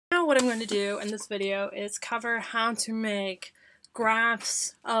what I'm going to do in this video is cover how to make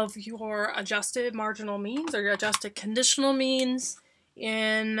graphs of your adjusted marginal means or your adjusted conditional means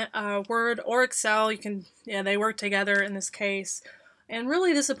in Word or Excel. You can, they work together in this case. And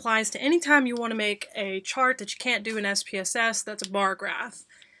really this applies to any time you want to make a chart that you can't do in SPSS that's a bar graph.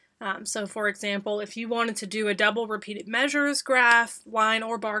 So for example, if you wanted to do a double repeated measures graph, line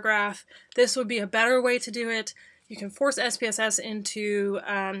or bar graph, this would be a better way to do it. You can force SPSS into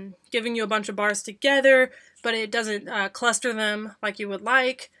giving you a bunch of bars together, but it doesn't cluster them like you would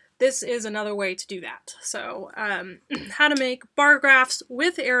like. This is another way to do that. So how to make bar graphs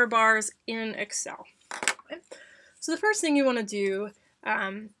with error bars in Excel. Okay. So the first thing you want to do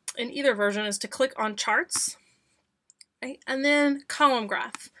in either version is to click on charts, right? And then column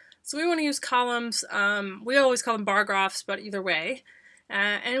graph. So we want to use columns. We always call them bar graphs, but either way.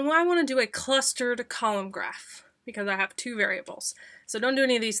 And I want to do a clustered column graph because I have two variables. So don't do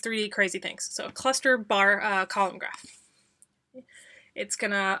any of these 3D crazy things. So a cluster bar column graph. It's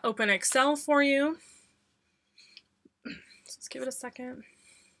going to open Excel for you. So let's give it a second.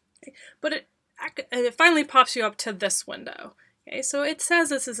 Okay. But it finally pops you up to this window. Okay, so it says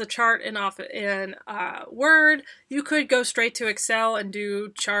this is a chart in Word. You could go straight to Excel and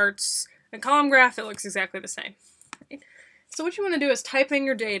do charts and column graph. It looks exactly the same. Right? So what you want to do is type in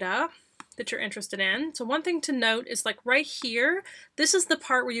your data that you're interested in. So one thing to note is like right here, this is the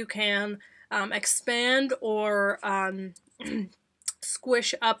part where you can expand or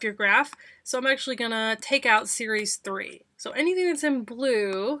squish up your graph. So I'm actually going to take out series 3. So anything that's in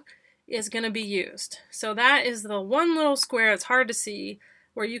blue is going to be used. So that is the one little square, it's hard to see,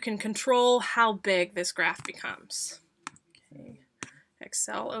 where you can control how big this graph becomes. Okay.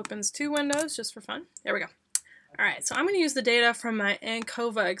 Excel opens 2 windows just for fun. There we go. Alright, so I'm going to use the data from my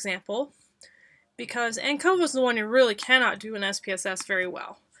ANCOVA example because ANCOVA is the one you really cannot do in SPSS very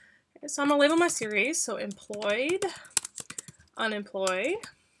well. Okay, so I'm going to label my series, so employed, unemployed,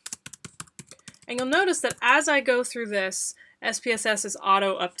 and you'll notice that as I go through this, SPSS is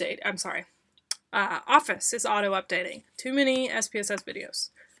Office is auto-updating. Too many SPSS videos.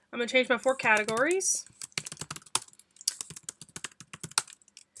 I'm going to change my 4 categories.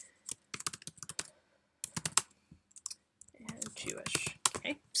 And Jewish.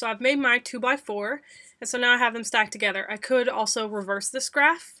 Okay, so I've made my 2x4, and so now I have them stacked together. I could also reverse this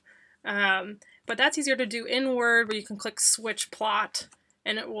graph, but that's easier to do in Word where you can click Switch Plot,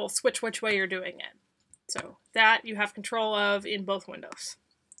 and it will switch which way you're doing it. So that you have control of in both windows.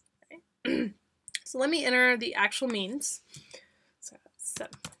 Okay. So let me enter the actual means. So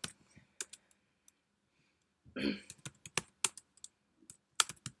 7.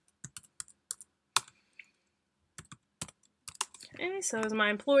 Okay, so as my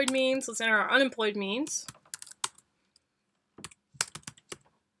employed means, let's enter our unemployed means.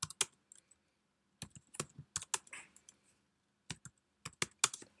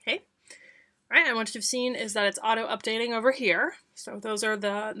 Right, and what you've seen is that it's auto-updating over here. So those are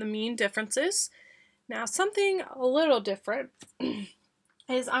the mean differences. Now something a little different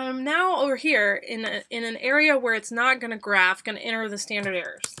is I'm now over here in an area where it's not going to graph, going to enter the standard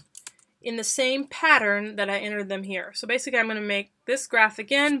errors in the same pattern that I entered them here. So basically I'm going to make this graph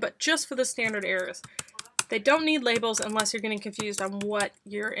again, but just for the standard errors. They don't need labels unless you're getting confused on what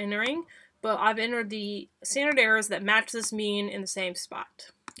you're entering, but I've entered the standard errors that match this mean in the same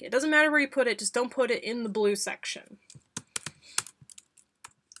spot. It doesn't matter where you put it, just don't put it in the blue section.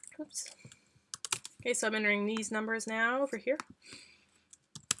 Oops. Okay, so I'm entering these numbers now over here.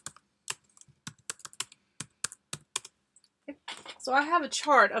 Okay. So I have a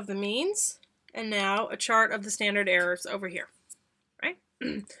chart of the means, and now a chart of the standard errors over here. Right?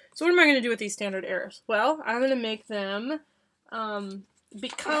 So what am I going to do with these standard errors? Well, I'm going to make them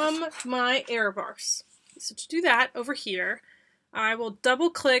become my error bars. So to do that over here, I will double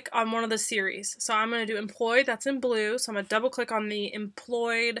click on one of the series. So I'm going to do employed, that's in blue, so I'm going to double click on the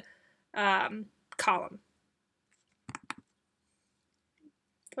employed column.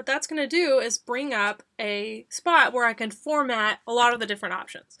 What that's going to do is bring up a spot where I can format a lot of the different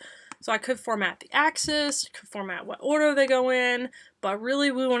options. So I could format the axis, could format what order they go in, but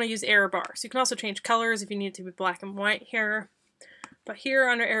really we want to use error bars. You can also change colors if you need it to be black and white here, but here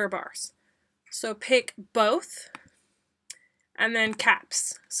under error bars. So pick both, and then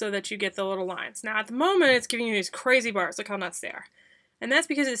caps, so that you get the little lines. Now at the moment it's giving you these crazy bars, look how nuts they are. And that's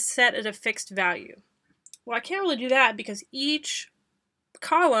because it's set at a fixed value. Well, I can't really do that because each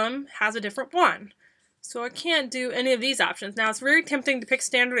column has a different one. So I can't do any of these options. Now it's very tempting to pick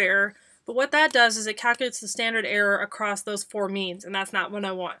standard error, but what that does is it calculates the standard error across those 4 means, and that's not what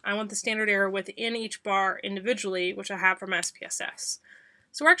I want. I want the standard error within each bar individually, which I have from SPSS.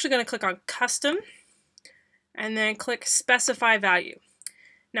 So we're actually going to click on Custom and then click Specify Value.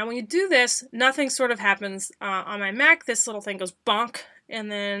 Now when you do this, nothing sort of happens. On my Mac, this little thing goes bonk,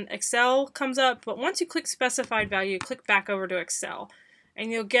 and then Excel comes up. But once you click Specified Value, click back over to Excel,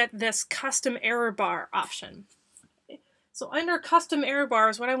 and you'll get this Custom Error Bar option. So under Custom Error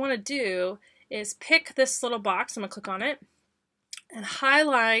Bars, what I want to do is pick this little box. I'm going to click on it and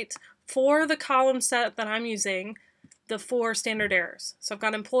highlight for the column set that I'm using the 4 standard errors. So I've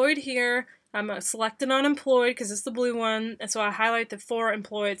got employed here. I'm selected on employed because it's the blue one, and so I highlight the 4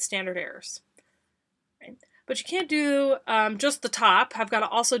 employed standard errors. Right. But you can't do just the top. I've got to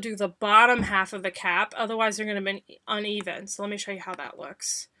also do the bottom half of the cap, otherwise they're going to be uneven. So let me show you how that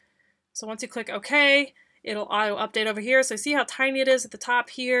looks. So once you click OK, it'll auto update over here. So see how tiny it is at the top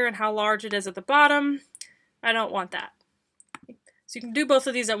here and how large it is at the bottom? I don't want that. So you can do both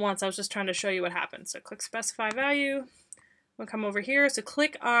of these at once. I was just trying to show you what happens. So click Specify Value. We'll come over here. So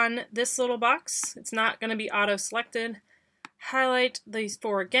click on this little box. It's not going to be auto-selected. Highlight these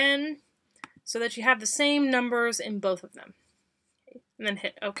 4 again so that you have the same numbers in both of them. Okay. And then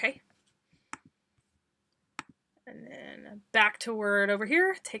hit OK. And then back to Word over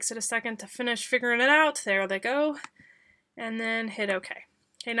here. Takes it a second to finish figuring it out. There they go. And then hit OK.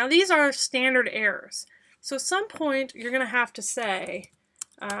 Okay, now these are standard errors. So at some point you're going to have to say,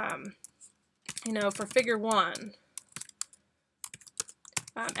 you know, for figure 1,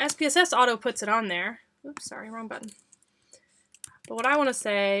 SPSS auto puts it on there. Oops, sorry, wrong button. But what I want to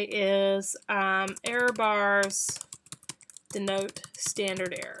say is error bars denote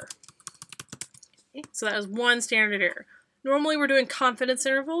standard error. Okay, so that is 1 standard error. Normally we're doing confidence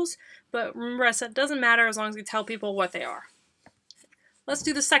intervals, but remember I said it doesn't matter as long as we tell people what they are. Let's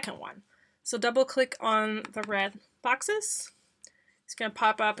do the second one. So double click on the red boxes. It's going to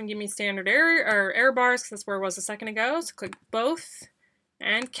pop up and give me standard error or error bars because that's where it was a second ago. So click both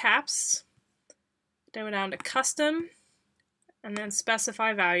and caps. Then we're down to custom and then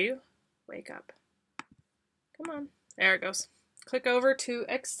specify value. Wake up. Come on. There it goes. Click over to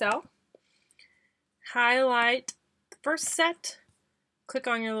Excel. Highlight the first set. Click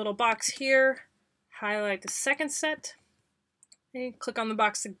on your little box here. Highlight the second set. And click on the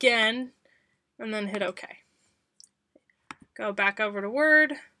box again. And then hit OK. Go back over to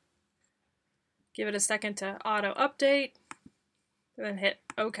Word. Give it a second to auto update. And then hit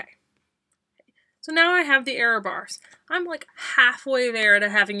OK. So now I have the error bars. I'm like halfway there to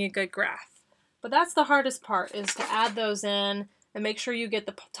having a good graph. But that's the hardest part, is to add those in and make sure you get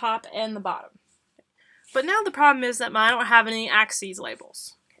the top and the bottom. But now the problem is that I don't have any axes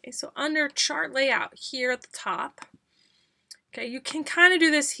labels. Okay, so under chart layout here at the top, okay, you can kind of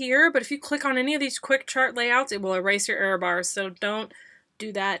do this here, but if you click on any of these quick chart layouts, it will erase your error bars. So don't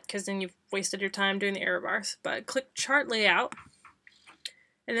do that because then you've wasted your time doing the error bars. But click chart layout,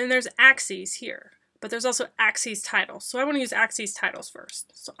 and then there's axes here. But there's also axes titles. So I want to use axes titles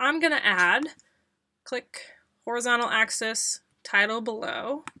first. So I'm going to add, click horizontal axis, title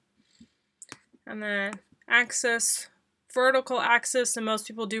below, and then axis, vertical axis, and most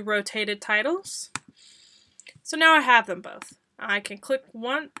people do rotated titles. So now I have them both. I can click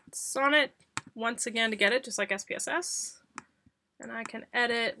once on it, once again to get it, just like SPSS. And I can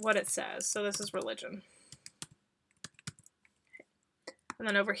edit what it says. So this is religion. And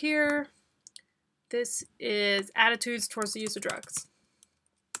then over here, this is attitudes towards the use of drugs.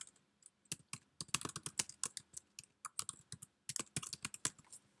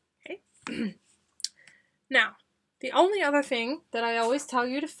 Okay. Now, the only other thing that I always tell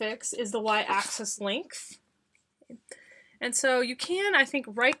you to fix is the y-axis length. And so you can, I think,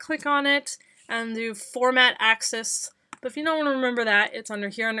 right-click on it and do Format Axis. But if you don't want to remember that, it's under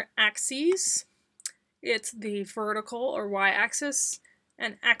here under Axes. It's the vertical or y-axis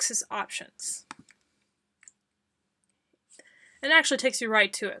and axis options. It actually takes you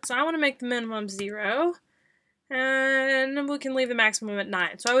right to it. So I want to make the minimum 0. And we can leave the maximum at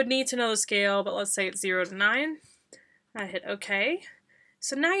 9. So I would need to know the scale, but let's say it's 0 to 9. I hit OK.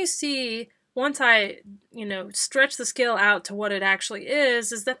 So now you see, once I, stretch the scale out to what it actually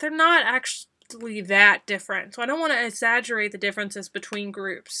is that they're not actually that different. So I don't want to exaggerate the differences between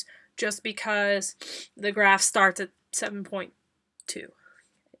groups just because the graph starts at 7.2.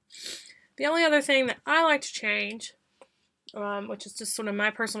 The only other thing that I like to change, which is just sort of my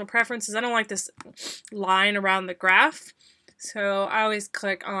personal preference, is I don't like this line around the graph. So I always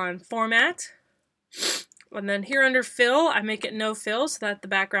click on Format. And then here under Fill, I make it no fill so that the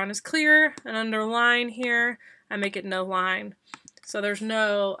background is clear. And under Line here, I make it no line. So there's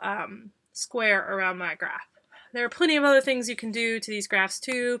no square around my graph. There are plenty of other things you can do to these graphs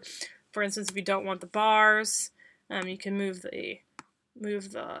too. For instance, if you don't want the bars, you can move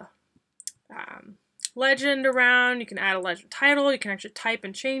move the legend around. You can add a legend title. You can actually type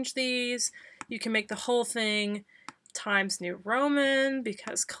and change these. You can make the whole thing Times New Roman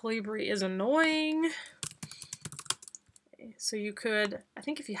because Calibri is annoying. Okay, so you could, I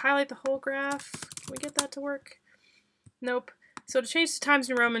think if you highlight the whole graph, can we get that to work? Nope. So to change to Times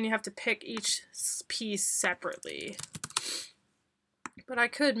New Roman, you have to pick each piece separately. But I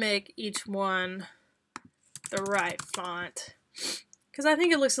could make each one the right font, because I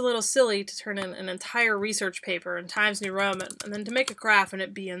think it looks a little silly to turn in an entire research paper in Times New Roman and then to make a graph and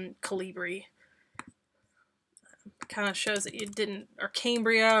it be in Calibri. Kind of shows that you didn't, or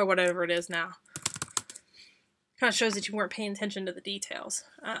Cambria, or whatever it is now. Kind of shows that you weren't paying attention to the details.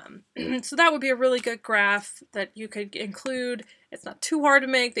 So that would be a really good graph that you could include. It's not too hard to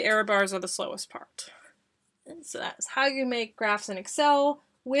make. The error bars are the slowest part. And so that's how you make graphs in Excel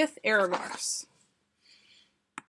with error bars.